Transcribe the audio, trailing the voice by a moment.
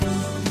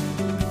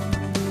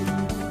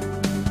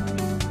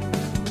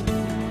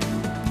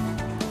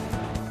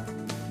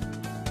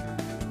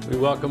We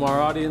welcome our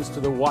audience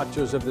to the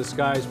Watchers of the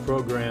Skies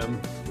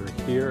program.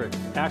 We're here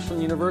at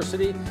Ashland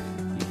University,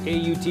 the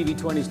AU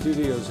TV20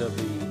 studios of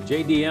the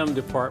JDM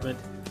department.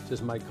 This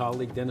is my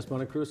colleague, Dennis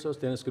Montecrusos.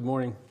 Dennis, good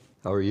morning.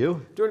 How are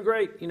you? Doing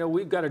great. You know,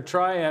 we've got a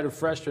triad of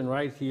freshmen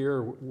right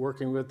here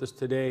working with us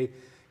today.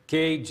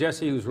 Kay,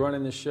 Jesse, who's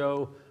running the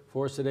show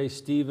for us today,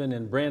 Stephen,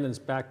 and Brandon's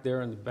back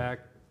there in the back.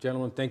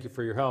 Gentlemen, thank you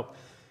for your help.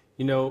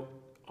 You know,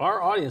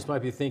 our audience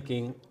might be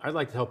thinking, I'd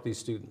like to help these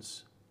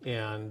students.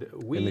 And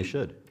they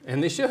should.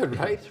 And they should,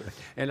 right? That's right.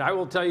 And I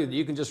will tell you that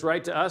you can just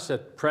write to us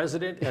at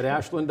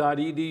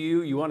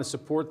president@ashland.edu. You want to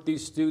support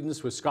these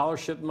students with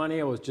scholarship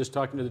money. I was just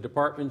talking to the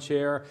department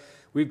chair.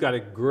 We've got a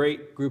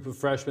great group of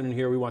freshmen in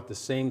here. We want the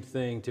same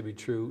thing to be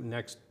true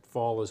next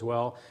fall as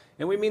well.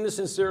 And we mean this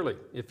sincerely.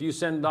 If you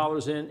send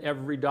dollars in,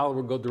 every dollar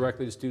will go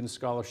directly to student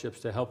scholarships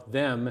to help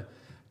them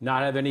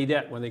not have any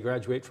debt when they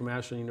graduate from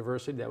Ashland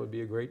University. That would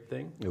be a great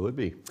thing. It would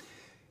be.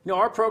 You know,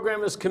 our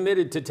program is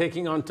committed to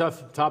taking on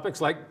tough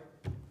topics like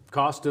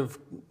cost of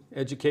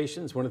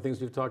education. It's one of the things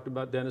we've talked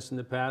about, Dennis, in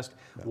the past.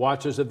 Yeah.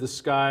 Watchers of the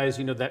Skies,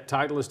 you know, that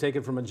title is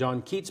taken from a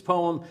John Keats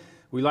poem.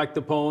 We like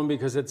the poem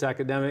because it's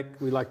academic.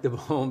 We like the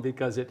poem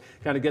because it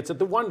kind of gets at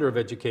the wonder of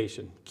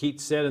education.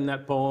 Keats said in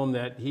that poem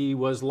that he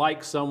was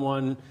like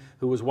someone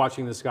who was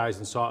watching the skies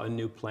and saw a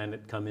new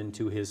planet come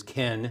into his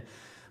ken.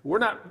 We're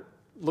not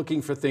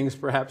looking for things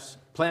perhaps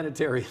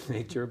planetary in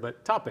nature,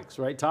 but topics,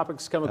 right?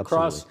 Topics come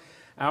across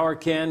our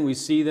ken, we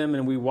see them,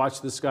 and we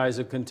watch the skies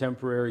of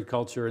contemporary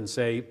culture and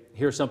say,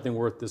 here's something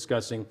worth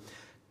discussing.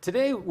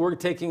 Today, we're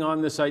taking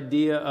on this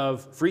idea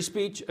of free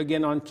speech,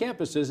 again, on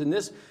campuses, and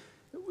this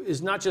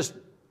is not just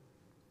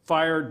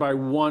fired by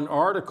one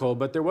article,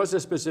 but there was a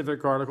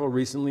specific article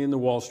recently in the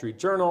Wall Street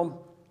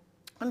Journal,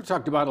 and it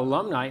talked about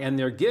alumni and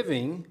their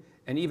giving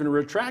and even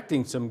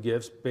retracting some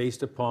gifts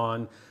based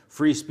upon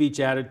free speech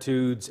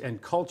attitudes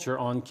and culture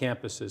on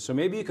campuses. So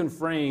maybe you can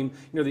frame,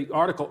 you know, the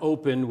article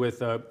opened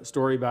with a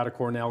story about a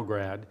Cornell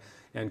grad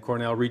and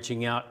Cornell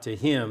reaching out to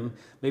him.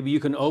 Maybe you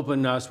can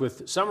open us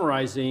with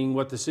summarizing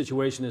what the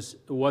situation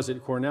was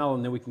at Cornell,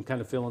 and then we can kind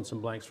of fill in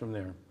some blanks from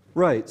there.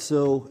 Right.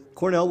 So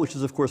Cornell, which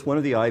is, of course, one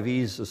of the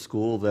Ivies, a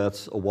school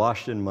that's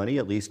awash in money,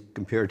 at least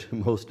compared to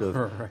most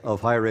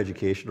of higher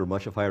education or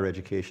much of higher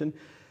education,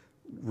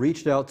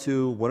 reached out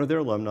to one of their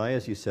alumni,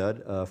 as you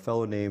said, a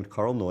fellow named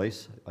Carl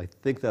Neuss. I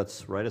think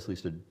that's right, at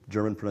least a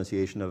German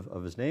pronunciation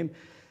of his name,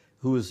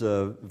 who is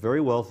a very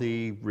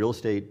wealthy real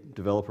estate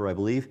developer, I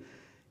believe.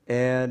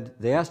 And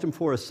they asked him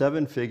for a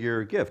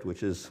 7-figure gift,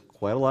 which is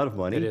quite a lot of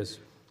money. It is.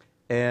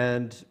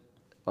 And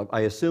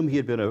I assume he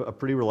had been a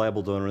pretty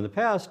reliable donor in the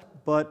past,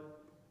 but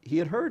he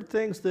had heard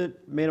things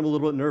that made him a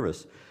little bit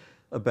nervous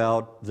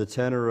about the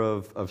tenor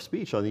of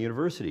speech on the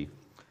university.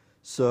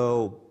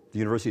 So the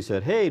university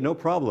said, hey, no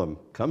problem,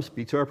 come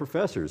speak to our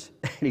professors.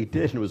 And he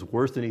did, and it was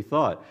worse than he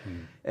thought.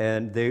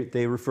 And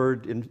they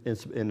referred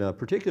in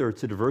particular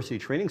to diversity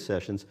training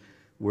sessions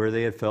where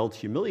they had felt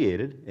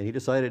humiliated, and he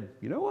decided,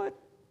 you know what,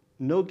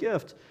 no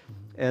gift.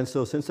 And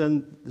so since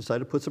then,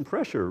 decided to put some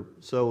pressure.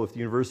 So if the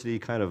university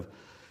kind of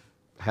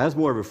has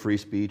more of a free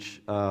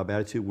speech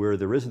attitude where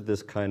there isn't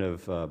this kind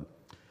of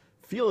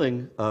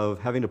feeling of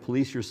having to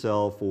police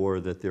yourself or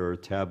that there are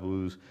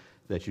taboos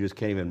that you just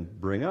can't even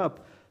bring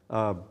up,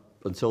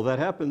 until that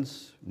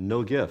happens,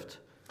 no gift.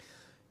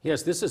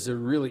 Yes, this is a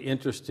really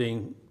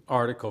interesting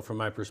article from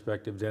my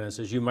perspective, Dennis.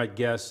 As you might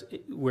guess,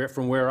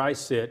 from where I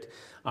sit,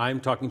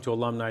 I'm talking to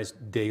alumni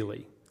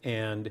daily.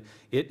 And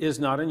it is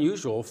not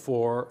unusual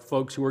for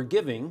folks who are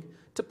giving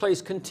to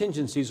place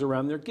contingencies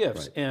around their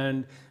gifts. Right.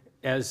 And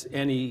as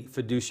any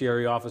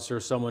fiduciary officer,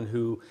 someone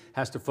who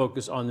has to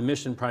focus on the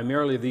mission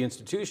primarily of the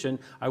institution,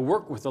 I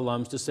work with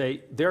alums to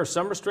say there are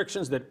some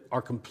restrictions that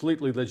are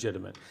completely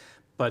legitimate,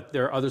 but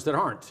there are others that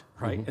aren't,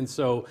 right? And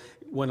so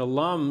when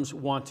alums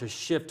want to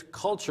shift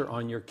culture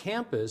on your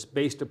campus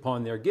based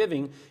upon their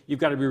giving, you've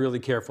got to be really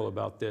careful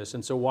about this.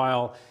 And so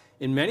while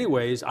in many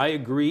ways I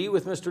agree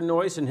with Mr.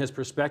 Neuss and his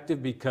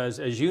perspective, because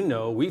as you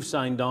know, we've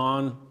signed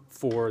on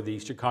for the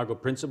Chicago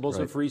Principles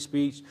of Free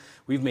Speech.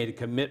 We've made a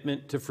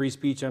commitment to free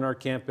speech on our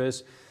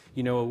campus.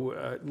 You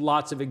know,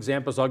 lots of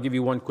examples. I'll give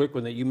you one quick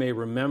one that you may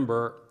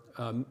remember.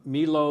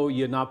 Milo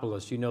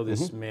Yiannopoulos, you know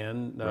this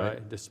man.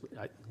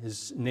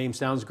 His name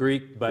sounds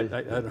Greek, but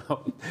I don't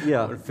know.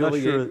 Yeah, not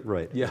sure.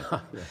 Right. Yeah.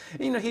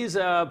 You know, he's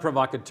a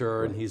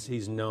provocateur, and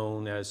he's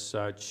known as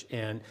such.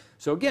 And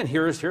so again,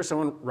 here's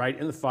someone right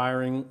in the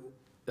firing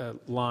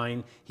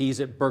line. He's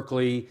at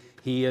Berkeley.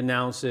 He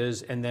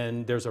announces, and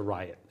then there's a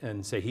riot,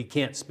 and say he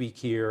can't speak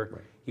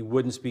here. He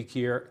wouldn't speak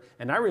here.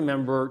 And I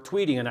remember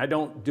tweeting, and I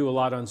don't do a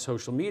lot on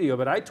social media,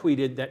 but I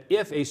tweeted that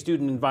if a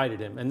student invited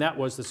him, and that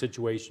was the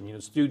situation, you know,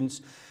 students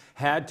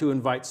had to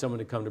invite someone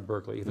to come to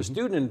Berkeley. If a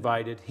student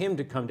invited him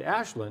to come to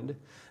Ashland,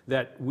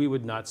 that we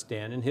would not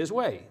stand in his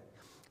way,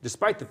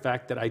 despite the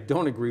fact that I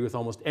don't agree with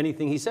almost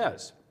anything he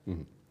says.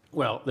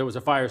 Well, there was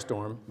a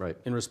firestorm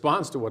in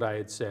response to what I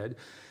had said.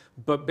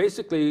 But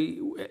basically,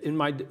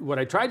 what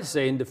I tried to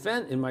say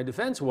in my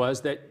defense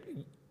was that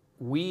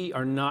we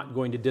are not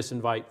going to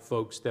disinvite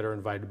folks that are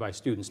invited by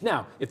students.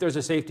 Now, if there's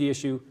a safety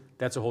issue,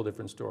 that's a whole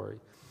different story.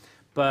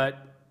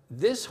 But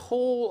this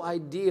whole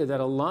idea that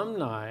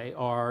alumni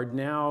are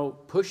now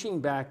pushing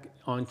back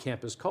on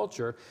campus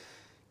culture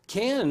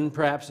can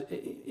perhaps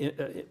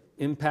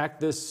impact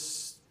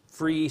this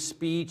free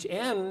speech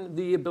and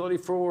the ability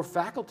for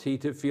faculty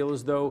to feel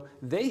as though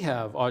they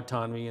have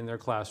autonomy in their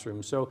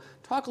classroom. So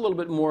talk a little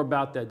bit more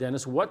about that,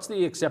 Dennis. What's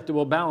the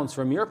acceptable balance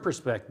from your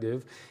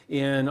perspective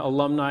in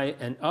alumni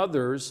and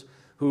others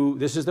who,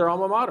 this is their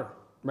alma mater,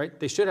 right?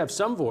 They should have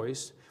some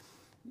voice,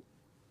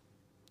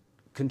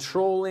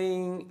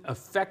 controlling,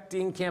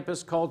 affecting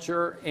campus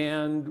culture,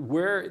 and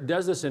where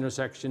does this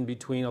intersection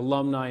between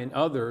alumni and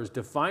others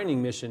defining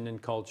mission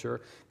and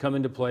culture come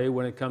into play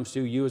when it comes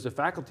to you as a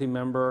faculty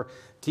member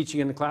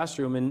teaching in the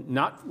classroom and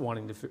not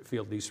wanting to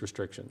feel these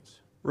restrictions?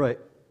 Right.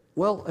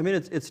 Well, I mean,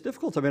 it's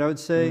difficult. I mean, I would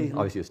say,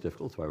 obviously it's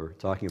difficult, that's why we're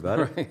talking about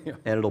it. Right, yeah.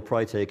 And it'll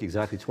probably take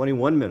exactly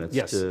 21 minutes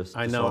Yes, to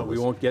I know. solve We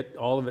this. won't get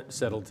all of it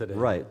settled today.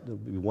 Right. It'll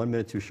be 1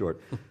 minute too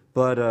short.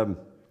 But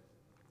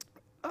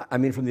I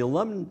mean, from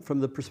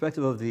the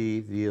perspective of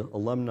the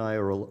alumni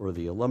or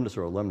the alumnus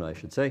or alumni, I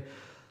should say,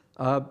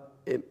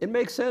 it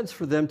makes sense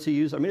for them to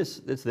use. I mean,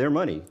 it's their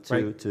money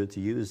to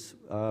use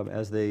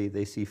as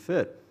they see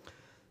fit.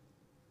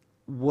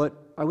 What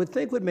I would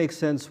think would make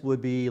sense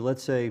would be,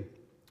 let's say,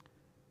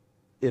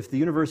 if the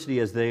university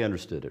as they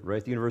understood it,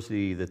 right, the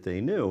university that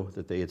they knew,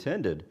 that they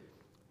attended,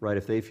 right,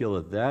 if they feel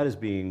that that is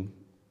being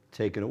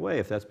taken away,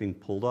 if that's being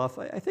pulled off,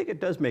 I think it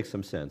does make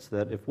some sense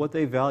that if what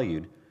they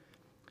valued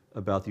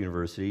about the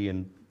university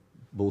and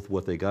both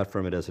what they got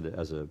from it as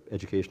an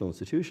educational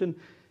institution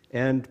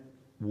and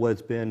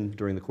what's been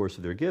during the course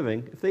of their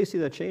giving, if they see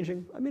that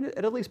changing, I mean, it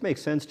at least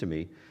makes sense to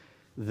me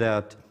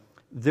that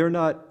they're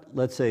not,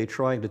 let's say,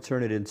 trying to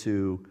turn it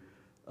into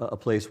a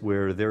place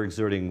where they're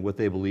exerting what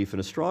they believe in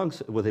a strong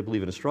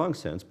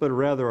sense, but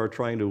rather are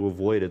trying to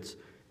avoid its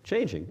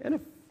changing. And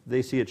if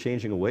they see it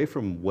changing away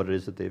from what it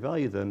is that they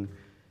value, then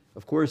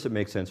of course it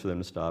makes sense for them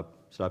to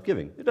stop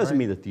giving. It doesn't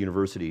mean that the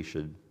university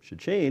should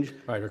change.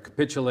 Right, or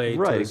capitulate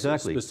Right, to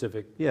exactly.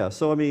 specific. Yeah,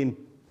 so I mean,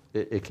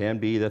 it can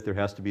be that there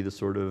has to be this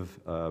sort of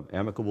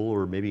amicable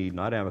or maybe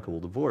not amicable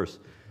divorce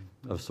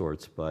of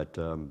sorts, but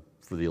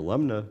for the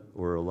alumna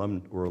or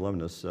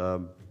alumnus,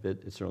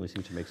 it certainly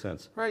seems to make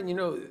sense. Right, and you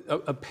know,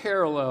 a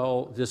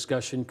parallel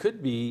discussion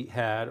could be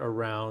had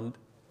around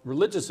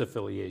religious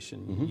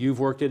affiliation. You've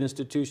worked at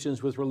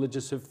institutions with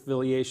religious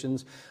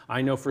affiliations.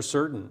 I know for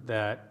certain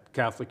that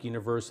Catholic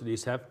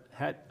universities have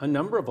had a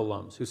number of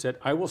alums who said,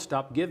 I will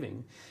stop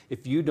giving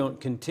if you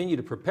don't continue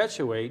to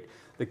perpetuate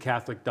the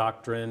Catholic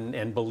doctrine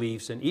and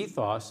beliefs and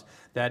ethos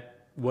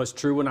that was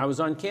true when I was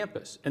on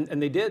campus.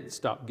 And they did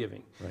stop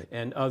giving. Right.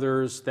 And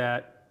others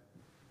that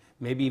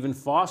maybe even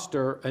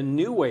foster a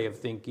new way of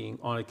thinking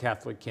on a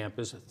Catholic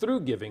campus through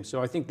giving.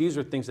 So I think these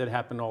are things that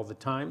happen all the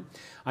time.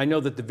 I know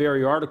that the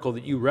very article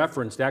that you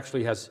referenced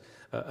actually has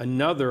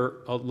another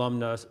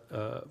alumnus,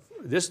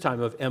 this time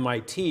of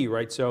MIT,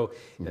 right? So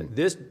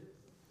this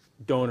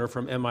donor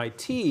from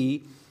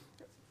MIT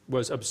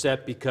was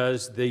upset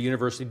because the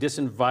university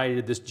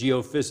disinvited this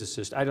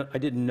geophysicist. I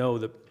didn't know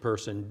the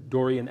person.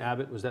 Dorian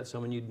Abbott, was that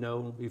someone you'd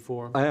known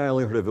before? I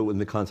only heard of it in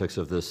the context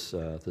of this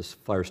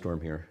firestorm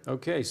here.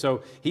 Okay,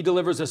 so he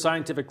delivers a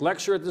scientific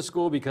lecture at the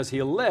school because he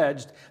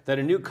alleged that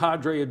a new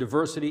cadre of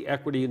diversity,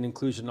 equity, and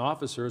inclusion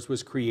officers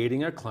was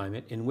creating a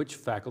climate in which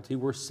faculty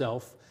were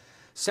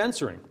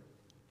self-censoring.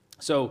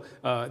 So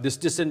this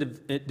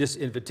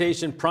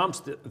disinvitation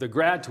prompts the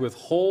grad to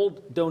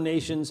withhold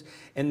donations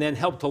and then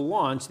help to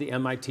launch the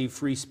MIT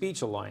Free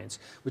Speech Alliance,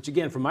 which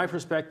again, from my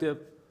perspective,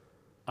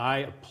 I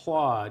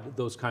applaud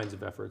those kinds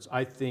of efforts.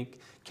 I think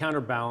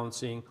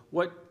counterbalancing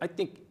what I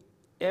think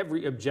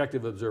every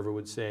objective observer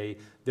would say,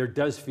 there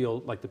does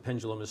feel like the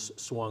pendulum has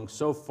swung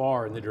so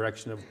far in the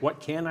direction of what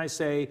can I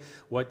say,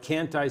 what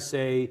can't I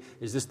say,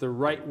 is this the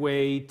right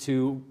way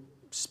to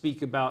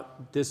speak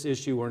about this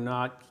issue or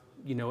not?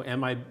 You know,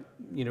 am I,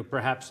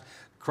 perhaps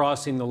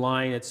crossing the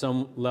line at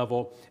some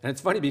level? And it's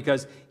funny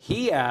because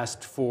he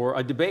asked for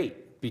a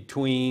debate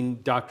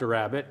between Dr.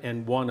 Abbott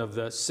and one of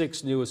the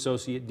 6 new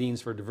associate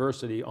deans for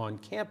diversity on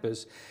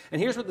campus. And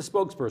here's what the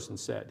spokesperson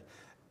said.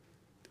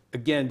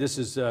 Again, this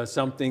is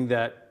something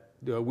that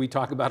we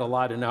talk about a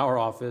lot in our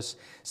office,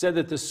 said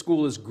that the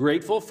school is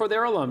grateful for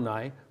their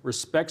alumni,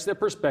 respects their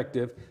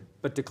perspective,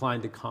 but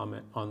declined to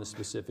comment on the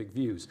specific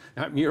views.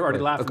 Now, you're already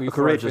laughing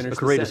before I finish the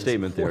courageous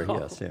sentence. statement there, Well,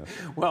 yes.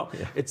 Yeah. Well,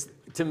 it's,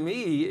 to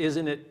me,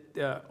 isn't it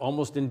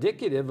almost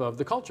indicative of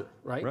the culture,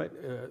 right? Right.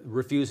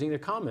 Refusing to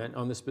comment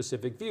on the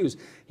specific views.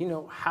 You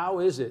know, how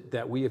is it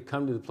that we have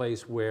come to the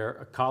place where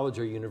a college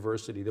or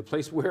university, the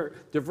place where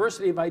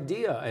diversity of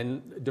idea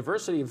and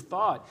diversity of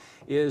thought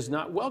is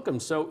not welcome?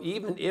 So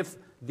even if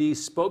the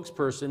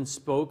spokesperson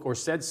spoke or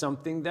said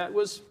something that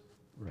was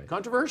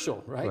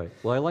controversial, right? Right.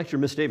 Well, I liked your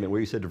misstatement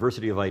where you said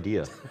diversity of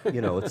idea.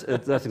 That's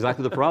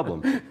exactly the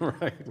problem.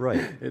 Right.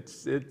 Right.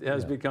 It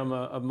has become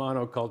a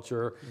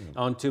monoculture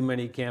on too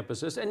many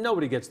campuses, and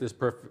nobody gets this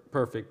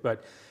perfect.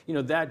 But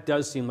that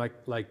does seem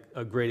like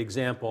a great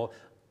example.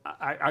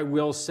 I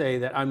will say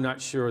that I'm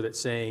not sure that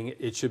saying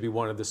it should be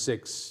one of the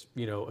 6,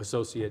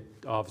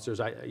 associate officers.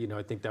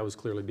 I think that was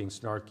clearly being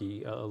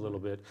snarky a little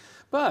bit.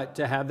 But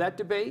to have that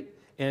debate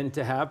and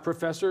to have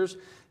professors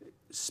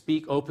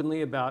speak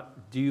openly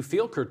about, do you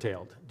feel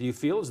curtailed? Do you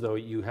feel as though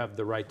you have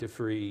the right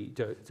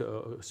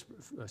to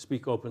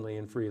speak openly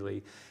and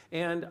freely?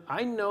 And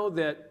I know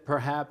that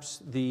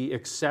perhaps the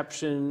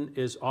exception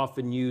is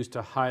often used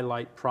to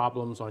highlight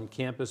problems on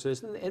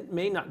campuses, and it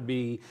may not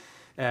be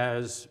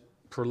as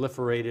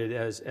proliferated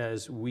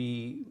as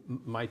we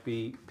might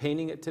be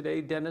painting it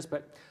today, Dennis,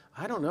 but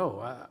I don't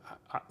know.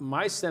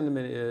 My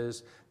sentiment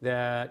is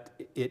that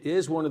it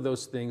is one of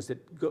those things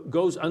that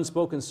goes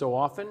unspoken so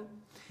often.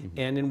 Mm-hmm.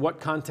 And in what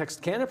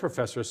context can a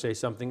professor say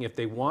something if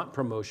they want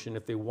promotion,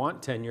 if they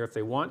want tenure, if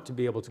they want to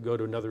be able to go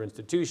to another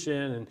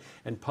institution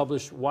and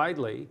publish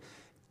widely?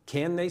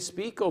 Can they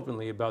speak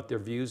openly about their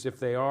views if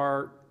they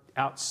are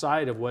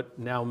outside of what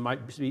now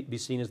might be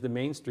seen as the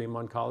mainstream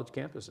on college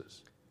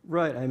campuses?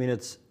 Right. I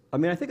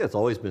think that's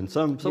always been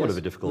somewhat Yes. of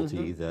a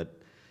difficulty, that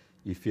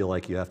you feel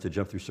like you have to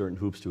jump through certain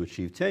hoops to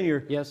achieve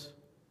tenure. Yes.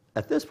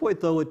 At this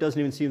point, though, it doesn't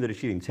even seem that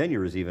achieving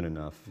tenure is even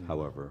enough,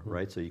 however,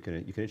 right? So you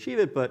can achieve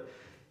it, but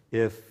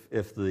if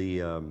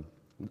the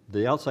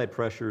outside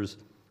pressures,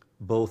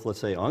 both, let's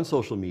say, on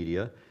social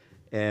media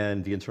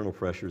and the internal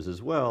pressures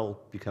as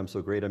well, become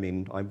so great.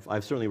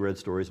 I've certainly read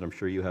stories, and I'm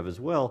sure you have as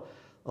well,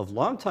 of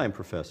longtime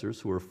professors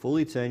who are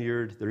fully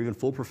tenured, they're even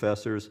full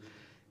professors,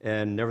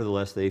 and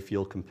nevertheless they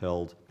feel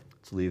compelled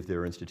to leave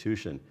their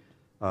institution.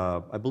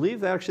 I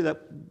believe actually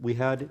that we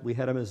had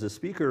him as a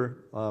speaker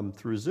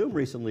through Zoom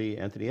recently,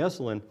 Anthony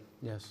Esselin.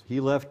 Yes. He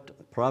left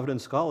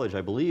Providence College,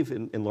 I believe,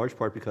 in large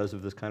part because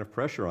of this kind of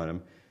pressure on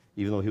him,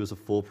 even though he was a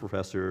full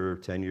professor,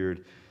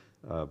 tenured,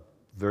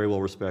 very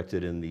well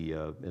respected in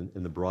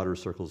the broader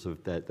circles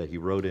that he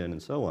wrote in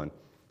and so on.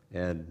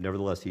 And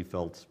nevertheless, he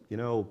felt,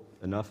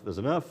 enough is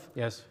enough.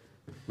 Yes.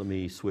 Let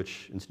me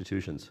switch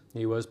institutions.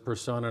 He was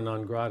persona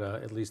non grata,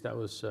 at least that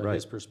was Right.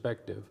 his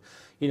perspective.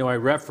 I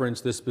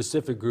referenced this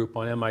specific group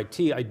on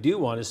MIT. I do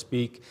want to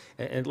speak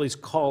and at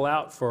least call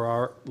out for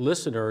our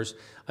listeners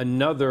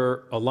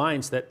another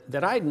alliance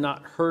that I had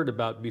not heard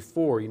about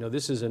before.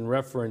 This is in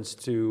reference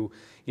to,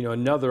 a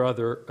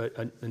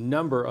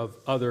number of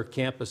other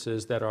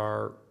campuses that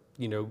are,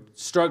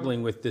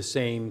 struggling with the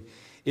same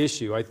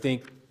issue. I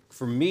think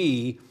for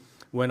me,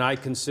 when I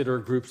consider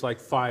groups like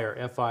FIRE,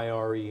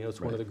 F-I-R-E, it's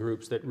one of the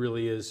groups that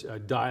really is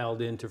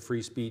dialed into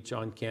free speech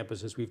on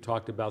campuses. We've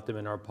talked about them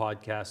in our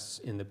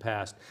podcasts in the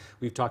past.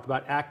 We've talked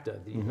about ACTA,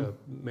 the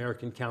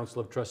American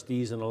Council of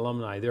Trustees and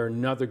Alumni. They're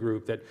another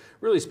group that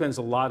really spends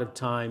a lot of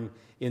time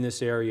in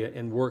this area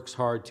and works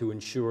hard to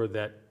ensure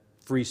that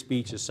free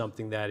speech is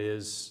something that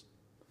is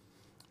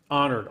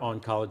honored on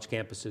college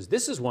campuses.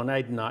 This is one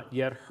I'd not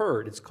yet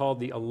heard. It's called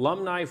the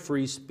Alumni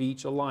Free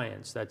Speech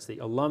Alliance. That's the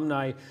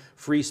Alumni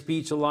Free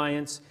Speech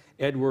Alliance.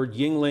 Edward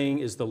Yingling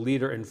is the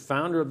leader and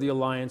founder of the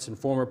alliance and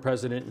former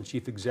president and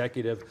chief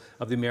executive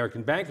of the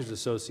American Bankers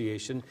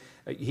Association.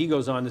 He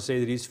goes on to say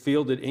that he's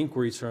fielded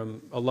inquiries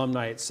from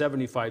alumni at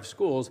 75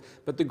 schools,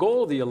 but the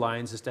goal of the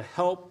alliance is to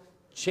help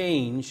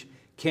change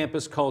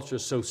campus culture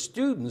so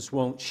students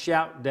won't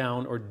shout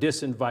down or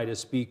disinvite a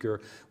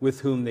speaker with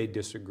whom they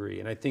disagree.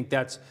 And I think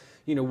that's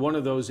one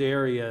of those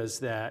areas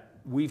that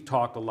we've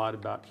talked a lot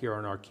about here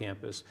on our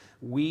campus.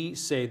 We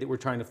say that we're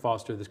trying to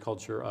foster this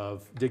culture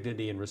of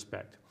dignity and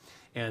respect.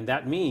 And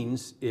that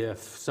means if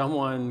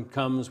someone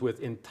comes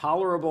with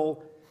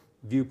intolerable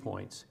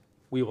viewpoints,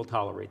 we will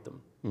tolerate them.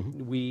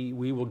 Mm-hmm.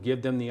 We will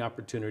give them the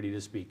opportunity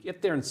to speak.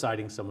 If they're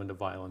inciting someone to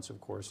violence,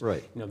 of course,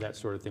 right. That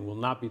sort of thing will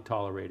not be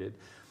tolerated.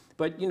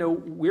 But,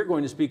 we're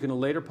going to speak in a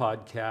later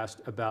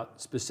podcast about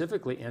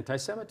specifically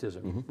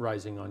anti-Semitism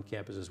rising on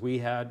campuses. We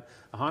had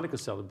a Hanukkah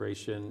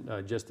celebration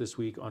just this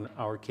week on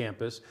our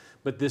campus,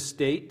 but this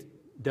state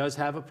does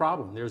have a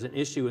problem. There's an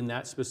issue in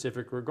that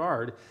specific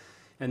regard.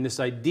 And this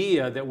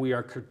idea that we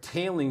are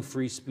curtailing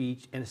free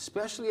speech, and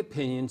especially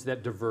opinions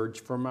that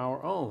diverge from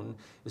our own,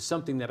 is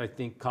something that I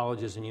think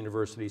colleges and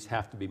universities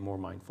have to be more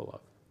mindful of.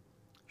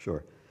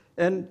 Sure.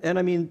 And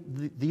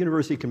the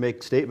university can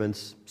make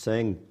statements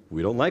saying,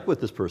 we don't like what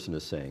this person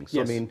is saying.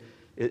 So, yes.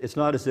 It's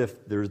not as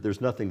if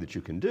there's nothing that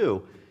you can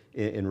do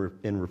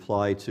in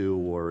reply to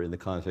or in the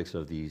context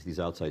of these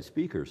outside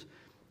speakers.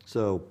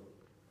 So,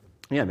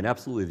 yeah,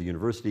 absolutely, the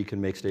university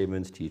can make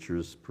statements,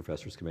 teachers,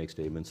 professors can make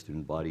statements,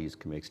 student bodies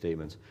can make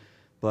statements.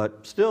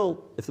 But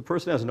still, if the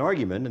person has an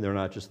argument and they're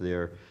not just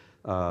there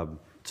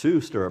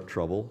to stir up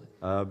trouble,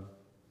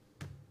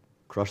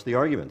 crush the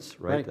arguments,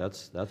 right?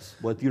 That's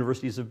what the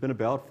universities have been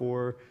about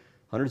for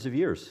hundreds of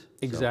years.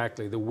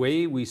 Exactly. The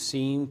way we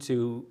seem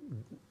to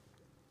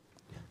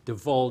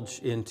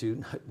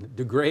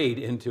degrade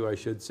into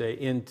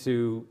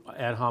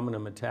ad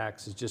hominem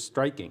attacks is just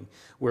striking,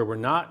 where we're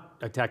not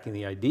attacking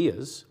the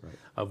ideas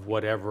of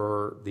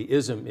whatever the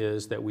ism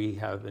is that we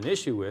have an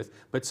issue with,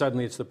 but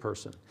suddenly it's the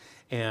person.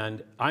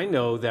 And I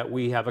know that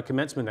we have a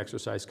commencement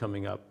exercise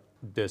coming up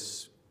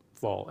this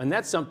fall, and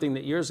that's something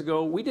that years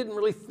ago we didn't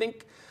really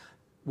think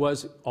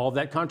was all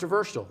that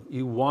controversial.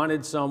 You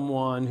wanted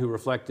someone who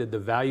reflected the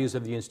values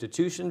of the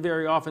institution,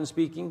 very often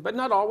speaking, but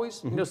not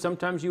always. You know,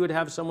 sometimes you would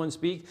have someone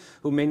speak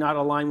who may not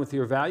align with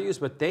your values,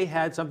 but they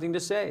had something to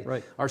say.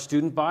 Right. Our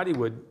student body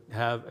would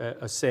have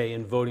a say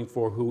in voting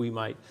for who we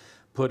might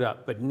put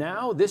up. But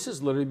now this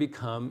has literally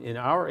become, in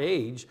our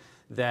age,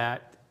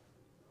 that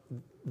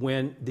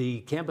when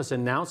the campus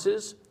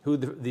announces who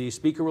the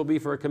speaker will be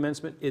for a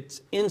commencement,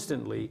 it's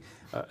instantly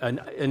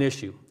an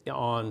issue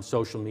on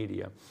social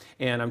media.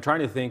 And I'm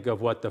trying to think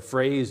of what the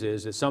phrase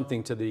is. It's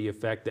something to the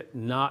effect that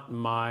 "not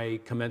my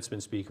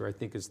commencement speaker," I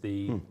think is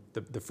the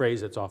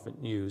phrase that's often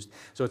used.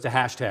 So it's a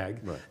hashtag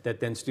that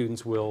then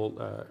students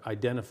will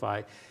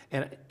identify.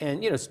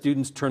 And you know,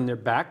 students turn their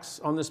backs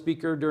on the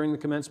speaker during the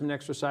commencement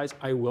exercise.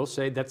 I will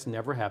say that's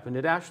never happened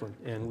at Ashland.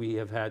 And we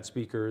have had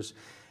speakers,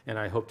 and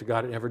I hope to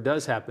God it never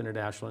does happen at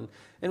Ashland.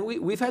 And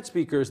we've had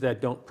speakers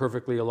that don't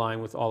perfectly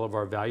align with all of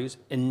our values,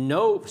 and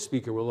no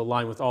speaker will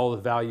align with all the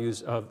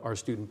values of our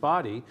student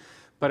body.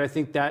 But I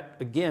think that,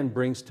 again,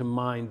 brings to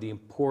mind the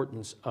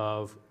importance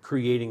of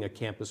creating a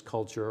campus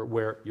culture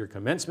where your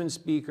commencement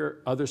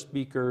speaker, other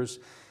speakers,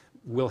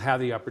 will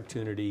have the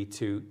opportunity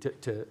to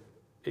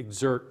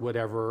exert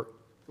whatever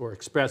or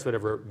express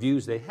whatever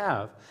views they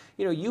have.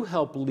 You know, you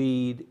help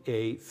lead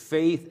a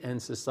faith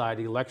and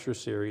society lecture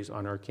series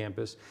on our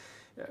campus.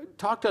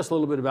 Talk to us a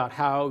little bit about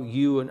how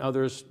you and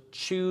others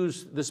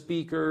choose the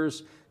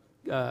speakers,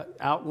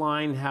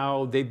 outline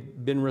how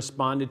they've been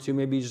responded to,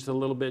 maybe just a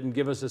little bit, and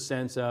give us a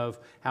sense of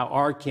how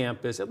our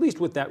campus, at least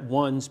with that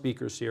one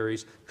speaker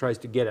series, tries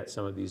to get at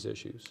some of these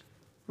issues.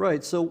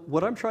 Right, so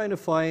what I'm trying to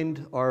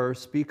find are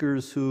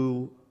speakers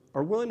who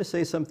are willing to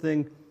say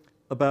something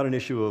about an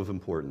issue of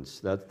importance.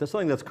 That's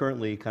something that's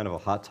currently kind of a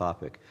hot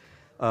topic.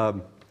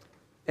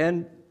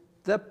 And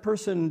that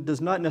person does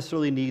not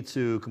necessarily need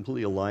to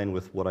completely align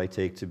with what I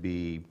take to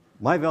be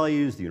my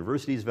values, the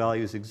university's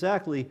values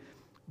exactly,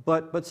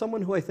 but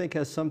someone who I think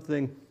has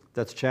something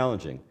that's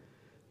challenging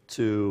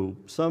to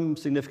some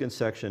significant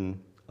section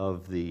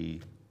of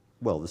the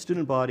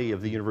student body,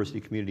 of the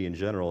university community in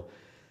general.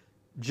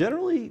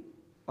 Generally,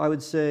 I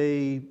would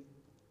say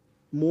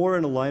more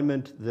in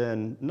alignment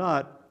than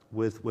not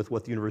with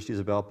what the university is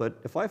about. But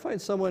if I find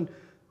someone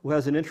who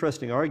has an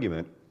interesting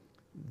argument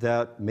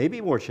that may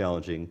be more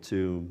challenging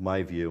to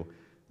my view,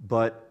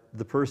 but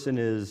the person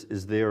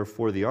is there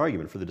for the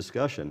argument, for the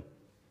discussion,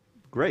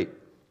 great,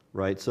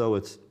 right? So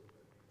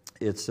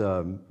it's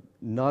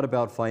not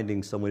about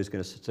finding someone who's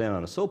going to stand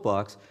on a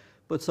soapbox,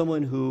 but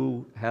someone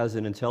who has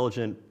an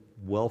intelligent,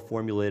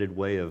 well-formulated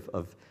way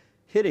of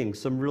hitting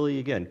some really,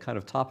 again, kind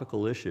of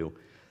topical issue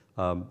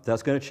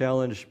that's going to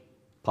challenge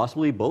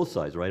possibly both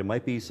sides, right? It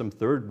might be some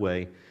third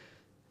way,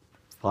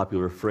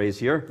 popular phrase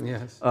here.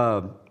 Yes.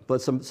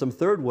 But some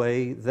third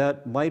way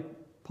that might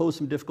pose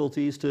some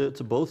difficulties to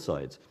both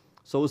sides.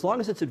 So as long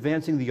as it's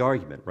advancing the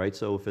argument, right?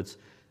 So if it's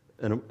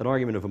an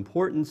argument of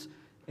importance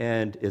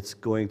and it's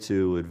going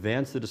to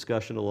advance the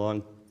discussion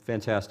along,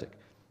 fantastic,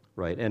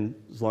 right? And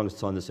as long as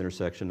it's on this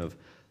intersection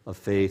of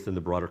faith and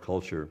the broader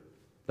culture,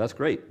 that's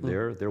great.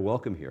 They're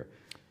welcome here.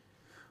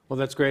 Well,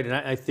 that's great. And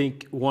I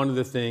think one of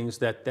the things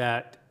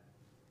that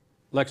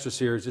lecture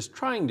series is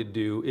trying to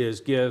do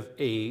is give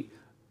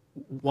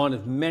one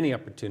of many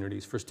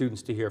opportunities for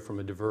students to hear from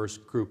a diverse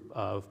group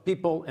of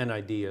people and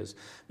ideas,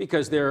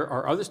 because there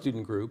are other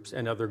student groups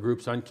and other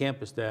groups on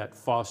campus that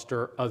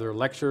foster other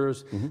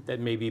lectures that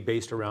may be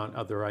based around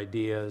other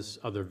ideas,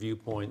 other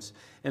viewpoints.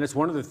 And it's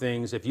one of the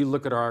things, if you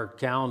look at our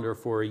calendar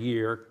for a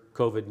year,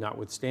 COVID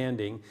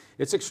notwithstanding,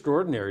 it's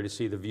extraordinary to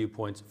see the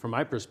viewpoints, from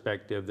my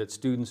perspective, that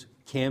students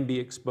can be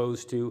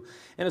exposed to.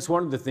 And it's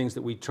one of the things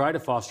that we try to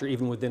foster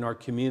even within our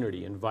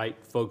community,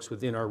 invite folks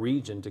within our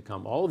region to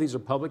come. All of these are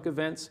public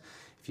events.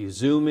 If you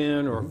Zoom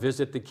in or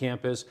visit the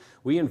campus,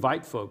 we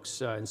invite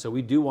folks. And so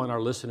we do want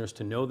our listeners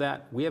to know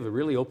that. We have a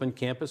really open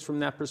campus from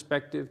that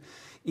perspective.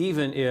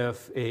 Even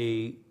if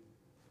a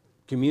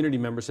community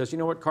member says, you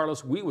know what,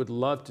 Carlos, we would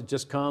love to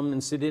just come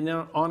and sit in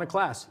on a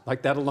class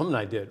like that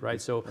alumni did, right?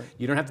 So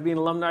you don't have to be an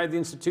alumni of the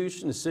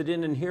institution to sit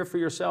in and hear for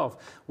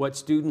yourself what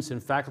students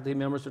and faculty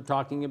members are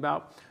talking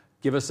about.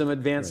 Give us some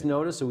advance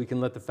notice so we can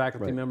let the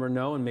faculty member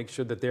know and make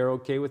sure that they're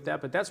okay with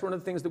that. But that's one of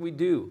the things that we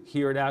do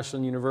here at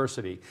Ashland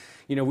University.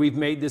 You know, we've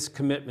made this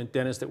commitment,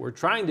 Dennis, that we're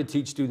trying to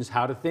teach students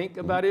how to think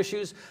about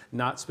issues,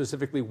 not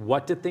specifically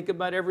what to think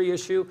about every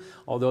issue,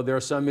 although there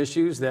are some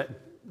issues that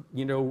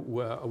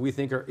we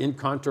think are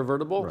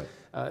incontrovertible. Right.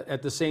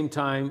 At the same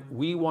time,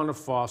 we want to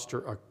foster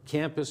a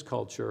campus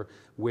culture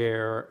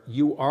where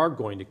you are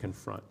going to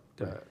confront.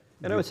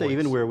 And I would say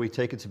even where we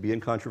take it to be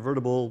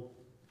incontrovertible,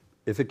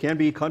 if it can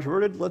be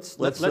controverted, let's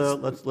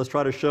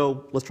try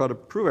to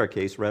prove our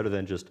case rather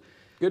than just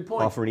good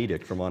point. Offer an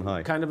edict from on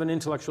high. Kind of an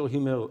intellectual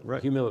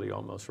humility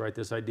almost, right?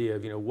 This idea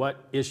of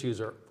what issues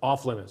are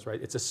off limits,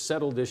 right? It's a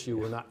settled issue.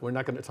 We're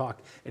not going to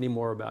talk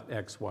anymore about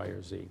X, Y,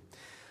 or Z.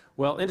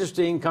 Well,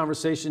 interesting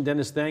conversation.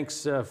 Dennis,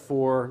 thanks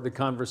for the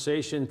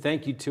conversation.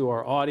 Thank you to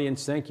our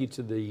audience. Thank you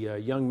to the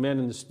young men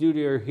in the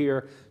studio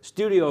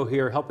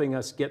here helping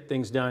us get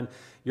things done.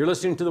 You're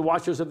listening to the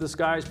Watchers of the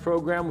Skies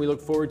program. We look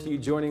forward to you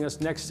joining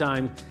us next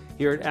time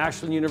here at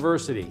Ashland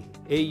University,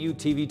 AU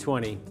TV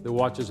 20, the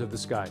Watchers of the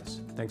Skies.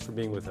 Thanks for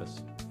being with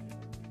us.